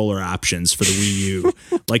controller options for the Wii U.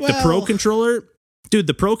 Like the Pro Controller, dude.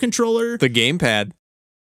 The Pro Controller, the gamepad.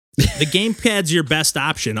 The gamepad's your best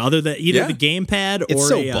option, other than either the gamepad or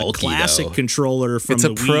so a bulky, classic controller from the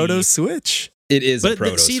Wii. It's a Proto Switch. It is a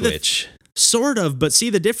Proto Switch. Sort of, but see,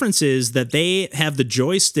 the difference is that they have the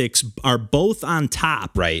joysticks are both on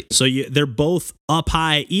top. Right. So they're both up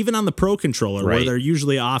high, even on the Pro Controller, where they're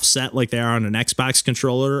usually offset like they are on an Xbox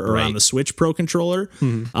controller or on the Switch Pro Controller.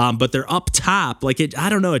 But they're up top. Like I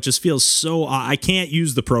don't know, it just feels so... I can't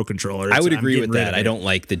use the Pro Controller. I would agree with that. I don't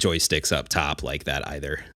like the joysticks up top like that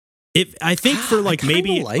either. I think for like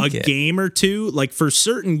maybe a game or two, like for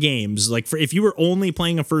certain games, like if you were only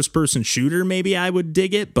playing a first person shooter, maybe I would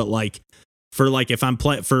dig it. But like for like if I'm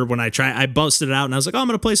I busted it out and I was like, oh, I'm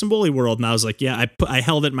gonna play some Woolly World, and I was like, yeah, I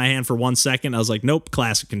held it in my hand for 1 second. I was like, nope,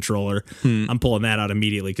 classic controller. I'm pulling that out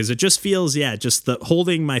immediately because it just feels just the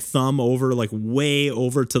holding my thumb over like way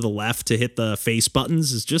over to the left to hit the face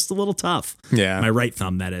buttons is just a little tough. Yeah, my right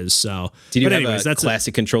thumb, that is. So did you have a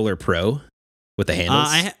classic controller Pro with the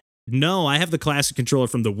handles? No, I have the classic controller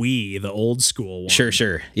from the Wii, the old school one.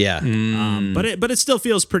 Sure. Yeah. But it still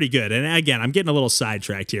feels pretty good. And again, I'm getting a little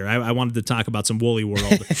sidetracked here. I wanted to talk about some Woolly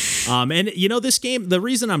World. And this game, the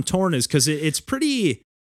reason I'm torn is because it's pretty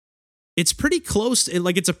close.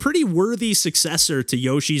 It's a pretty worthy successor to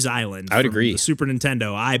Yoshi's Island. I would agree. The Super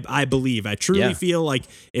Nintendo, I believe. I truly feel like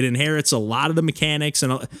it inherits a lot of the mechanics,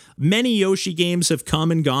 and many Yoshi games have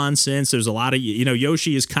come and gone since. There's a lot of,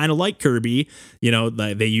 Yoshi is kind of like Kirby.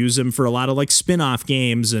 They use him for a lot of like spin-off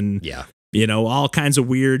games and all kinds of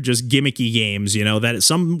weird, just gimmicky games. That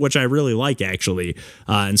some which I really like actually,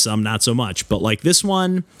 and some not so much. But like this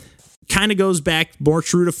one kind of goes back more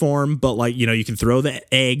true to form, but like you can throw the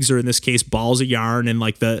eggs, or in this case balls of yarn, and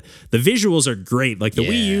like the visuals are great. Like the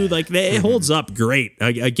Wii U, like it holds up great.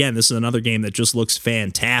 Again, this is another game that just looks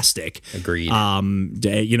fantastic. Agreed.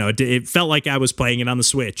 It felt like I was playing it on the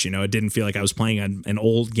Switch. It didn't feel like I was playing an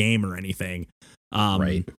old game or anything.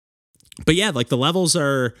 Right. But yeah, like the levels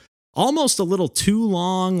are almost a little too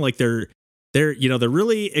long. Like they're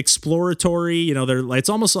really exploratory. It's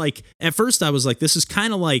almost like, at first I was like, this is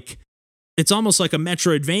kind of like, it's almost like a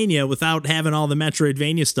Metroidvania without having all the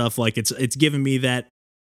Metroidvania stuff. Like it's given me that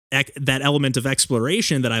element of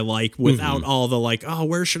exploration that I like without all the like, oh,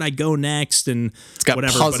 where should I go next? And it's got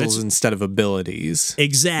puzzles instead of abilities.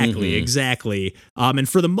 Exactly. And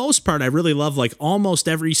for the most part, I really love like almost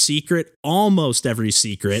every secret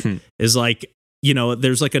is like,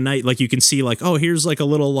 there's like a night, like you can see like, oh, here's like a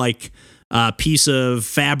little like piece of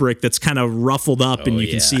fabric that's kind of ruffled up, and you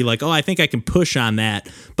can see like, oh, I think I can push on that.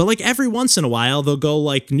 But like every once in a while they'll go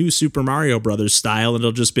like New Super Mario Brothers style, and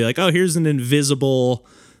it'll just be like, oh, here's an invisible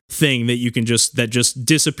thing that you can just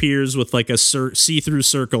disappears with like a see-through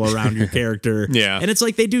circle around your character. And it's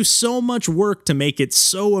like they do so much work to make it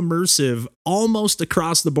so immersive almost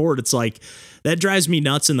across the board. It's like that drives me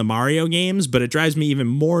nuts in the Mario games, but it drives me even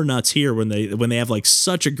more nuts here when they have like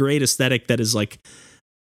such a great aesthetic that is like,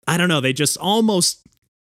 I don't know, they just almost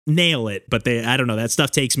nail it, but I don't know, that stuff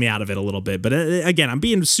takes me out of it a little bit. But again, I'm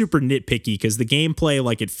being super nitpicky because the gameplay,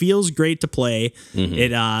 like, it feels great to play.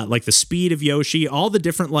 It like the speed of Yoshi, all the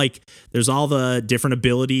different, like, there's all the different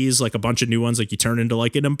abilities, like a bunch of new ones, like you turn into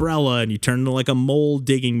like an umbrella, and you turn into like a mole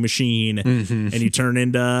digging machine, and you turn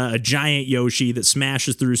into a giant Yoshi that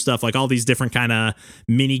smashes through stuff, like all these different kind of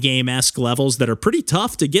mini game-esque levels that are pretty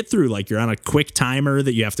tough to get through. Like, you're on a quick timer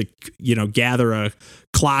that you have to, you know, gather a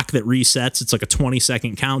clock that resets. It's like a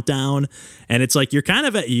 20-second countdown, and it's like you're kind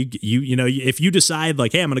of you know, if you decide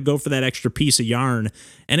like, hey, I'm gonna go for that extra piece of yarn,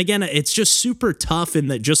 and again, it's just super tough in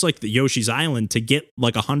that, just like the Yoshi's Island, to get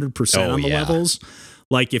like 100% on the levels.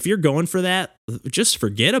 Like, if you're going for that, just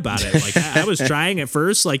forget about it. Like, I was trying at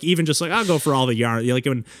first, like, even just like, I'll go for all the yarn. Like,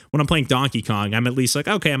 when I'm playing Donkey Kong, I'm at least like,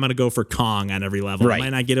 okay, I'm going to go for Kong on every level. Right. I might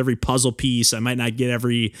not get every puzzle piece. I might not get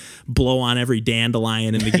every blow on every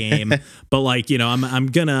dandelion in the game. But, like, you know, I'm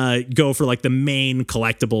going to go for, like, the main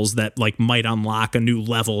collectibles that, like, might unlock a new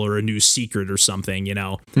level or a new secret or something, you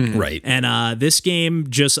know? Right. And this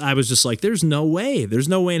game, I was just like, there's no way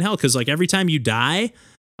in hell. Because, like, every time you die,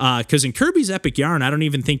 because in Kirby's Epic Yarn, I don't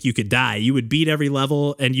even think you could die. You would beat every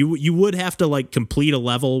level, and you would have to, like, complete a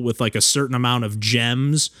level with, like, a certain amount of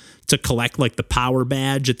gems to collect, like, the power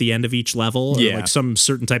badge at the end of each level, or like some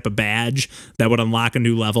certain type of badge that would unlock a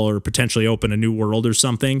new level or potentially open a new world or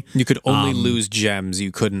something. You could only lose gems.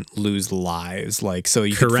 You couldn't lose lives. Like, so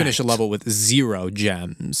you could finish a level with 0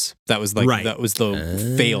 gems. That was like that was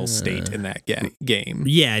the fail state in that game.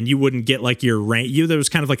 Yeah, and you wouldn't get, like, your rank. There was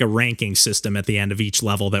kind of like a ranking system at the end of each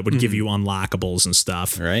level that would give you unlockables and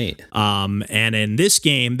stuff. Right. And in this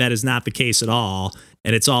game, that is not the case at all.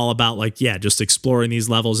 And it's all about, like, just exploring these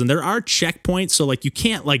levels. And there are checkpoints. So, like, you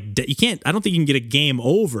can't, I don't think you can get a game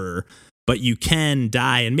over, but you can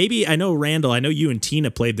die. And maybe, I know, Randall, I know you and Tina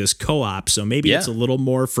played this co-op, so maybe it's a little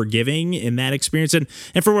more forgiving in that experience. And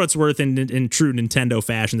for what it's worth, in true Nintendo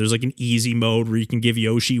fashion, there's, like, an easy mode where you can give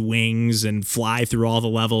Yoshi wings and fly through all the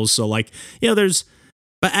levels. So, like, you know,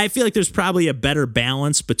 but I feel like there's probably a better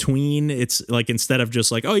balance between, it's like, instead of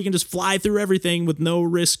just like, oh, you can just fly through everything with no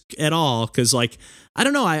risk at all. Cause, like, I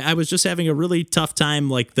don't know, I was just having a really tough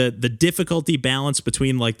time, like the difficulty balance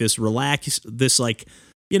between, like, this like,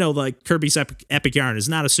 you know, like Kirby's Epic Yarn is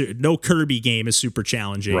no Kirby game is super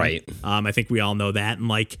challenging. Right. I think we all know that. And,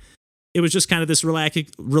 like, it was just kind of this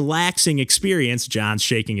relaxing experience. John's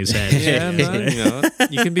shaking his head.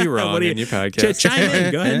 You can be wrong in your podcast. Chime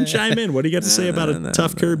in. Go ahead and chime in. What do you got to say about a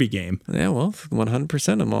tough Kirby game? Yeah, well,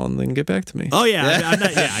 100% them all, and then get back to me. Oh yeah, I'm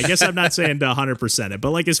not, I guess I'm not saying to 100% it, but,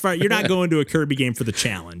 like, as far, you're not going to a Kirby game for the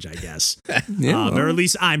challenge, I guess. Or at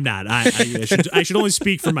least I'm not. I should only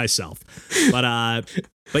speak for myself.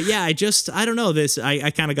 But yeah, I don't know this.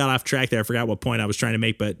 I kind of got off track there. I forgot what point I was trying to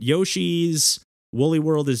make, but Yoshi's Woolly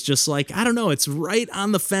World is just, like, I don't know, it's right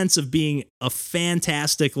on the fence of being a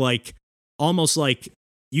fantastic, like, almost like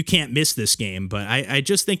you can't miss this game, but I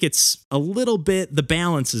just think it's a little bit, the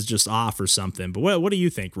balance is just off or something. But what do you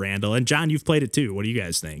think, Randall? And John, you've played it too. What do you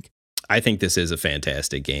guys think? I think this is a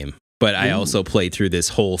fantastic game, but I also played through this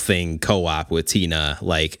whole thing co-op with Tina,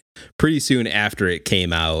 like, pretty soon after it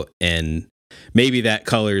came out, and maybe that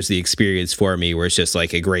colors the experience for me, where it's just,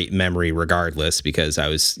 like, a great memory regardless, because I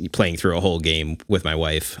was playing through a whole game with my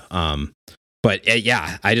wife. But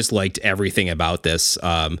I just liked everything about this.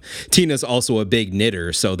 Tina's also a big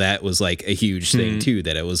knitter, so that was, like, a huge thing too,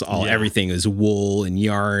 that it was everything was wool and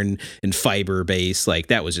yarn and fiber based. Like,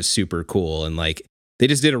 that was just super cool. And, like, they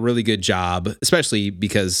just did a really good job, especially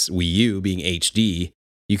because Wii U being HD,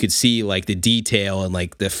 you could see, like, the detail and,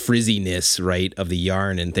 like, the frizziness, right, of the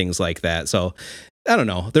yarn and things like that. So I don't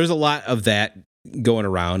know. There's a lot of that going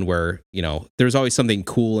around where, you know, there's always something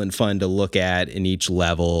cool and fun to look at in each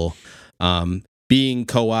level. Being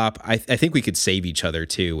co-op, I think we could save each other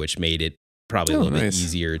too, which made it probably a little bit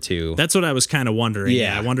easier too. That's what I was kind of wondering.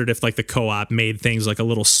 Yeah, I wondered if, like, the co-op made things, like, a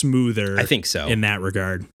little smoother. I think so. In that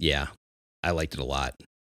regard. Yeah, I liked it a lot.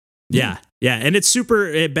 Yeah, and it's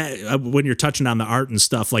super, when you're touching on the art and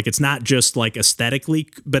stuff, like, it's not just, like, aesthetically,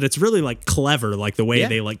 but it's really, like, clever, like, the way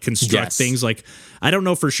they, like, construct things. Like, I don't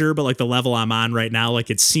know for sure, but, like, the level I'm on right now, like,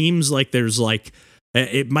 it seems like there's, like,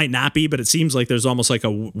 it might not be, but it seems like there's almost like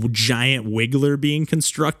a giant wiggler being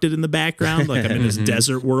constructed in the background. Like, I'm in this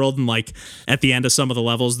desert world, and, like, at the end of some of the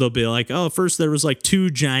levels, they'll be like, oh, first there was, like, 2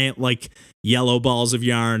 giant, like, yellow balls of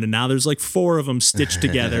yarn, and now there's, like, 4 of them stitched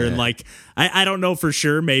together. And, like, I don't know for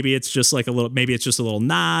sure. Maybe it's just like a little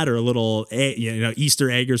nod or a little, Easter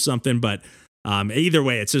egg or something. But either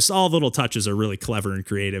way, it's just all little touches are really clever and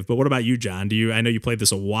creative. But what about you, John? I know you played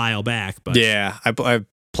this a while back, but yeah, I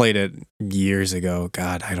played it years ago.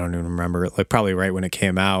 God, I don't even remember it. Like, probably right when it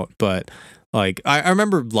came out, but Like I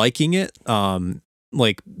remember liking it.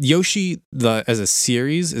 Like Yoshi as a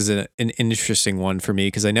series is an interesting one for me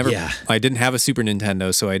because I didn't have a Super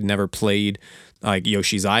Nintendo, so I'd never played like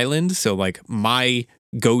Yoshi's Island. So like my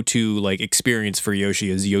go-to like experience for Yoshi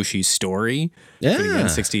is Yoshi's Story for the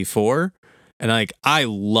N64, and like I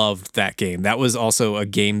loved that game. That was also a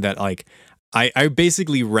game that like I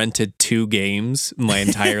basically rented 2 games my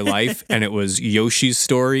entire life, and it was Yoshi's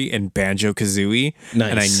Story and Banjo-Kazooie.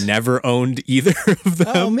 Nice. And I never owned either of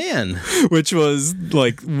them. Oh man. Which was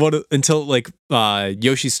like until like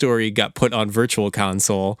Yoshi's Story got put on Virtual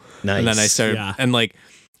Console. Nice. And then I started and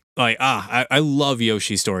I love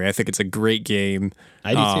Yoshi's Story. I think it's a great game.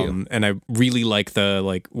 I do too. And I really like the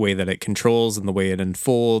like way that it controls and the way it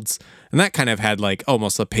unfolds. And that kind of had like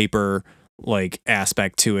almost a paper like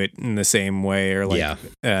aspect to it in the same way, or like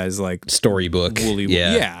as like storybook. Woolly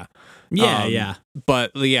Yeah.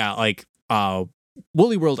 But yeah, like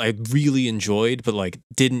Woolly World I really enjoyed, but like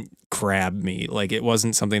didn't grab me. Like it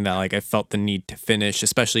wasn't something that like I felt the need to finish,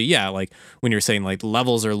 especially like when you're saying like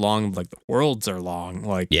levels are long, like the worlds are long.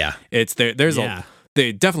 Like it's there's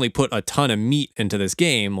they definitely put a ton of meat into this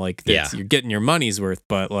game. Like you're getting your money's worth,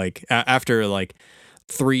 but like after like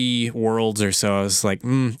 3 worlds or so, I was like,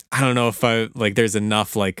 I don't know if I like there's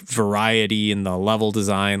enough like variety in the level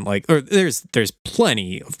design, like, or there's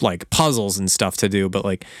plenty of like puzzles and stuff to do, but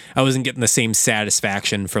like I wasn't getting the same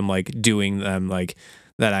satisfaction from like doing them like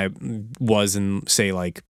that I was in say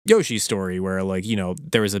like Yoshi's Story, where like, you know,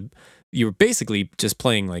 you were basically just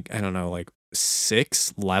playing like, I don't know, like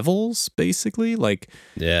 6 levels basically, like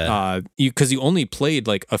because you only played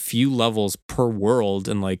like a few levels per world,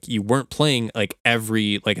 and like you weren't playing like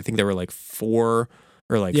every, like I think there were like 4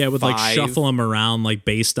 or like it would 5. like shuffle them around like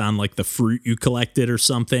based on like the fruit you collected or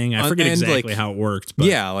something. I forget exactly like, how it worked, but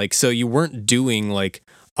like so you weren't doing like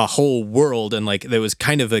a whole world, and like there was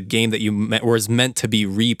kind of a game that was meant to be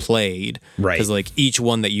replayed, right? Because like each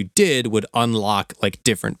one that you did would unlock like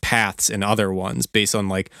different paths in other ones based on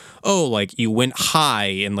like, oh, like you went high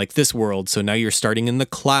in like this world, so now you're starting in the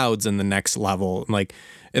clouds in the next level, and like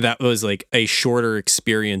that was like a shorter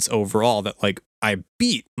experience overall that like I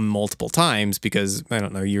beat multiple times because I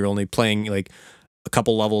don't know, you're only playing like a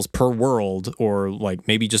couple levels per world, or like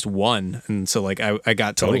maybe just one, and so like I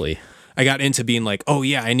got to totally. I got into being like, oh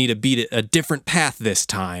yeah, I need to beat it a different path this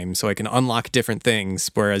time so I can unlock different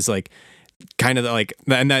things. Whereas like kind of like,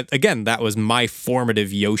 and that again, that was my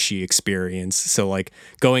formative Yoshi experience. So like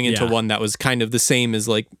going into one that was kind of the same as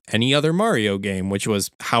like any other Mario game, which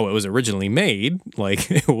was how it was originally made.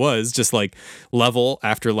 Like it was just like level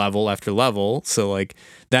after level after level. So like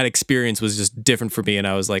that experience was just different for me. And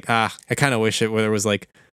I was like, I kind of wish there was like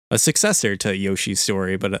a successor to Yoshi's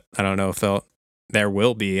Story, but I don't know if there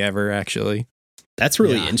will be ever, actually. That's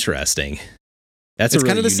really interesting. It's a really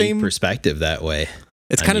kind of the same perspective that way.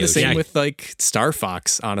 It's kind of the same with like Star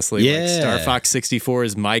Fox, honestly. Yeah. Like Star Fox 64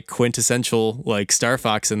 is my quintessential like Star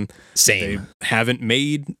Fox, and they haven't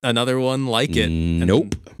made another one like it.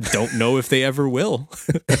 Nope. Don't know if they ever will.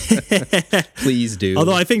 Please do.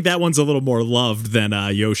 Although I think that one's a little more loved than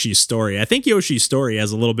Yoshi's Story. I think Yoshi's Story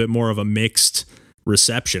has a little bit more of a mixed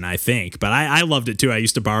reception, I think, but I loved it too. I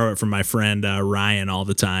used to borrow it from my friend Ryan all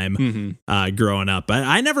the time growing up.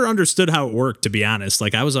 I never understood how it worked, to be honest.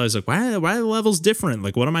 Like I was always like, why are the levels different?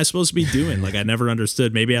 Like what am I supposed to be doing? Like I never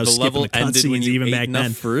understood. Maybe I was skipping the cutscenes even back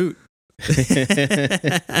then. Fruit.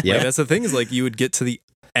 That's the thing, is like you would get to the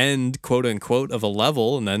end, quote unquote, of a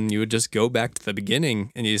level, and then you would just go back to the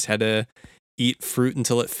beginning, and you just had to eat fruit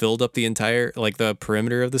until it filled up the entire like the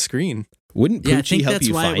perimeter of the screen. Wouldn't Poochie I think help that's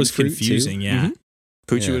you why find it was fruit confusing. too? Yeah.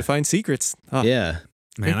 Poochie would find secrets. Yeah.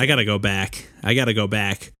 Man, I gotta go back.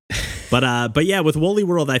 But yeah, with Woolly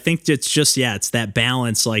World, I think it's just it's that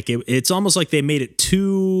balance. Like it's almost like they made it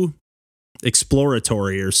too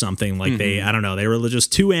exploratory or something. Like I don't know, they were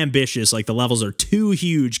just too ambitious. Like the levels are too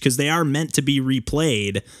huge because they are meant to be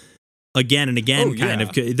replayed again and again.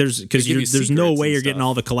 There's no way you're getting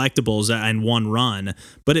all the collectibles in one run.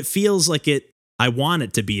 But it feels like I want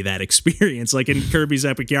it to be that experience. Like in Kirby's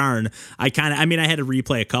Epic Yarn, I had to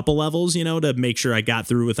replay a couple levels, you know, to make sure I got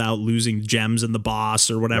through without losing gems in the boss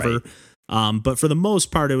or whatever. Right. But for the most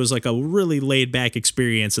part, it was like a really laid back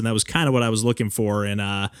experience. And that was kind of what I was looking for in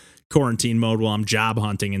quarantine mode while I'm job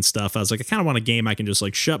hunting and stuff. I was like, I kind of want a game I can just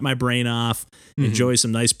like shut my brain off, enjoy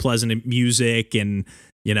some nice, pleasant music and,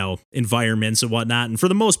 you know, environments and whatnot. And for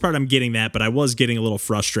the most part, I'm getting that, but I was getting a little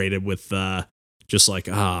frustrated with, just like,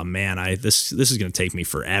 oh man, this is going to take me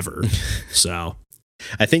forever. So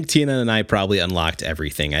I think Tina and I probably unlocked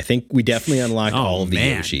everything. I think we definitely unlocked all of the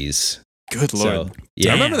Yoshis. Good lord. So,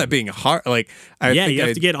 yeah. I remember that being hard. Like, you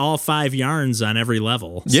have to get all 5 yarns on every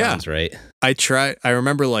level. Yeah. Sounds right. I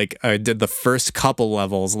remember like I did the first couple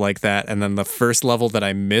levels like that, and then the first level that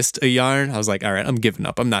I missed a yarn, I was like, all right, I'm giving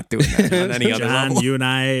up. I'm not doing that on any other John, level. you and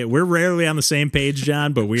I, we're rarely on the same page,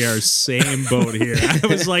 John, but we are same boat here. I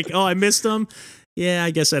was like, oh, I missed them. Yeah,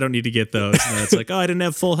 I guess I don't need to get those. And it's like, oh, I didn't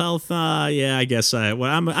have full health. Yeah, I guess I'm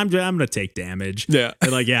gonna take damage. Yeah.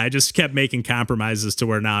 And like, yeah, I just kept making compromises to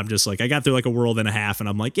where now I'm just like, I got through like a world and a half, and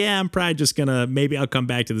I'm like, yeah, I'm probably just gonna, maybe I'll come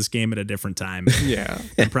back to this game at a different time. Yeah.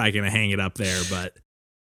 I'm probably gonna hang it up there, but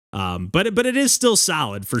it is still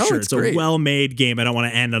solid for sure. It's great. A well-made game. I don't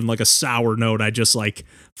want to end on like a sour note. I just like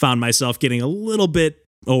found myself getting a little bit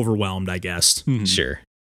overwhelmed, I guess. Sure.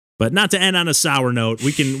 But not to end on a sour note,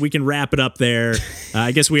 we can wrap it up there.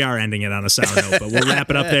 I guess we are ending it on a sour note, but we'll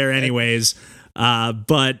wrap it up there anyways.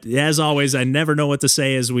 But as always, I never know what to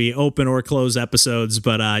say as we open or close episodes,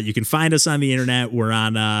 but you can find us on the internet. We're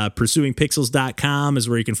on pursuingpixels.com is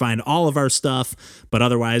where you can find all of our stuff. But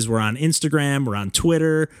otherwise, we're on Instagram, we're on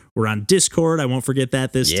Twitter, we're on Discord. I won't forget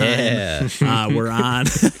that this time. We're on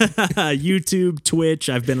YouTube, Twitch.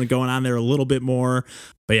 I've been going on there a little bit more.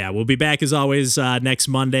 But yeah, we'll be back as always next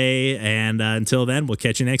Monday. And until then, we'll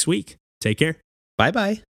catch you next week. Take care.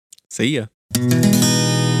 Bye-bye. See ya.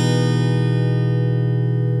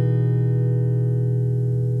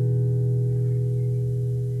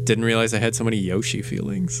 Didn't realize I had so many Yoshi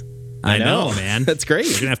feelings. I know, man. That's great.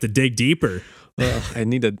 You're going to have to dig deeper. I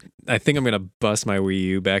think I'm gonna bust my Wii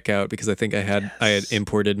U back out because I think I had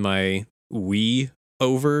imported my Wii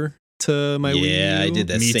over to my Wii U. Yeah, I did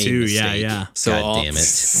that Me same too. mistake. Yeah. So God damn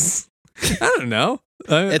it. I don't know.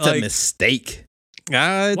 It's a mistake.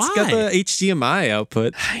 It's got the HDMI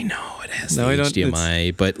output. I know it has No, I the don't-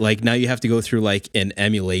 HDMI, but like now you have to go through like an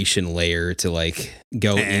emulation layer to like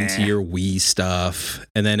go into your Wii stuff,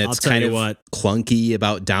 and then I'll it's tell kind you of what. clunky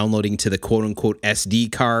about downloading to the quote unquote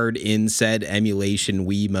SD card in said emulation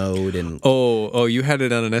Wii mode, and Oh, you had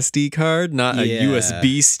it on an SD card, not a Yeah.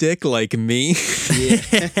 USB stick like me.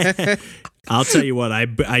 I'll tell you what, I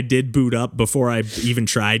did boot up before I even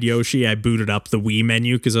tried Yoshi. I booted up the Wii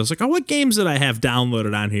menu because I was like, oh, what games did I have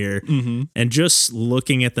downloaded on here? Mm-hmm. And just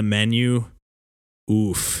looking at the menu,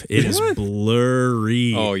 oof, it is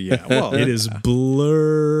blurry. Oh yeah, well, It is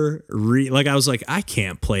blurry. Like I was like, I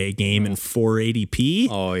can't play a game in 480p.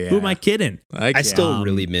 Oh yeah. Who am I kidding? I still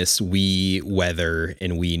really miss Wii weather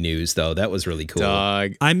and Wii news though. That was really cool.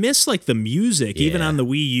 Dog. I miss like the music, even Yeah. on the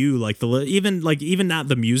Wii U, like even not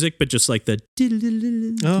the music, but just like the.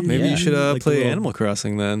 Oh, maybe Yeah. you should Like the play little- Animal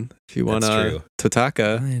Crossing then if you want That's true.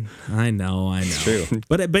 Totaka. I know. True.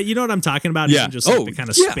 But you know what I'm talking about? Yeah. Even just like Oh, the kind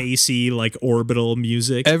of yeah. spacey, like orbital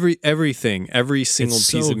music. Every single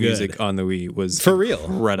It's piece so of music good. on the Wii was For real.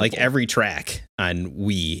 incredible. Like every track on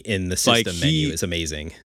Wii in the system menu is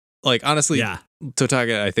amazing. Like honestly, Yeah.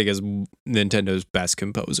 Totaka I think is Nintendo's best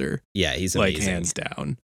composer, Yeah, he's like amazing. hands down.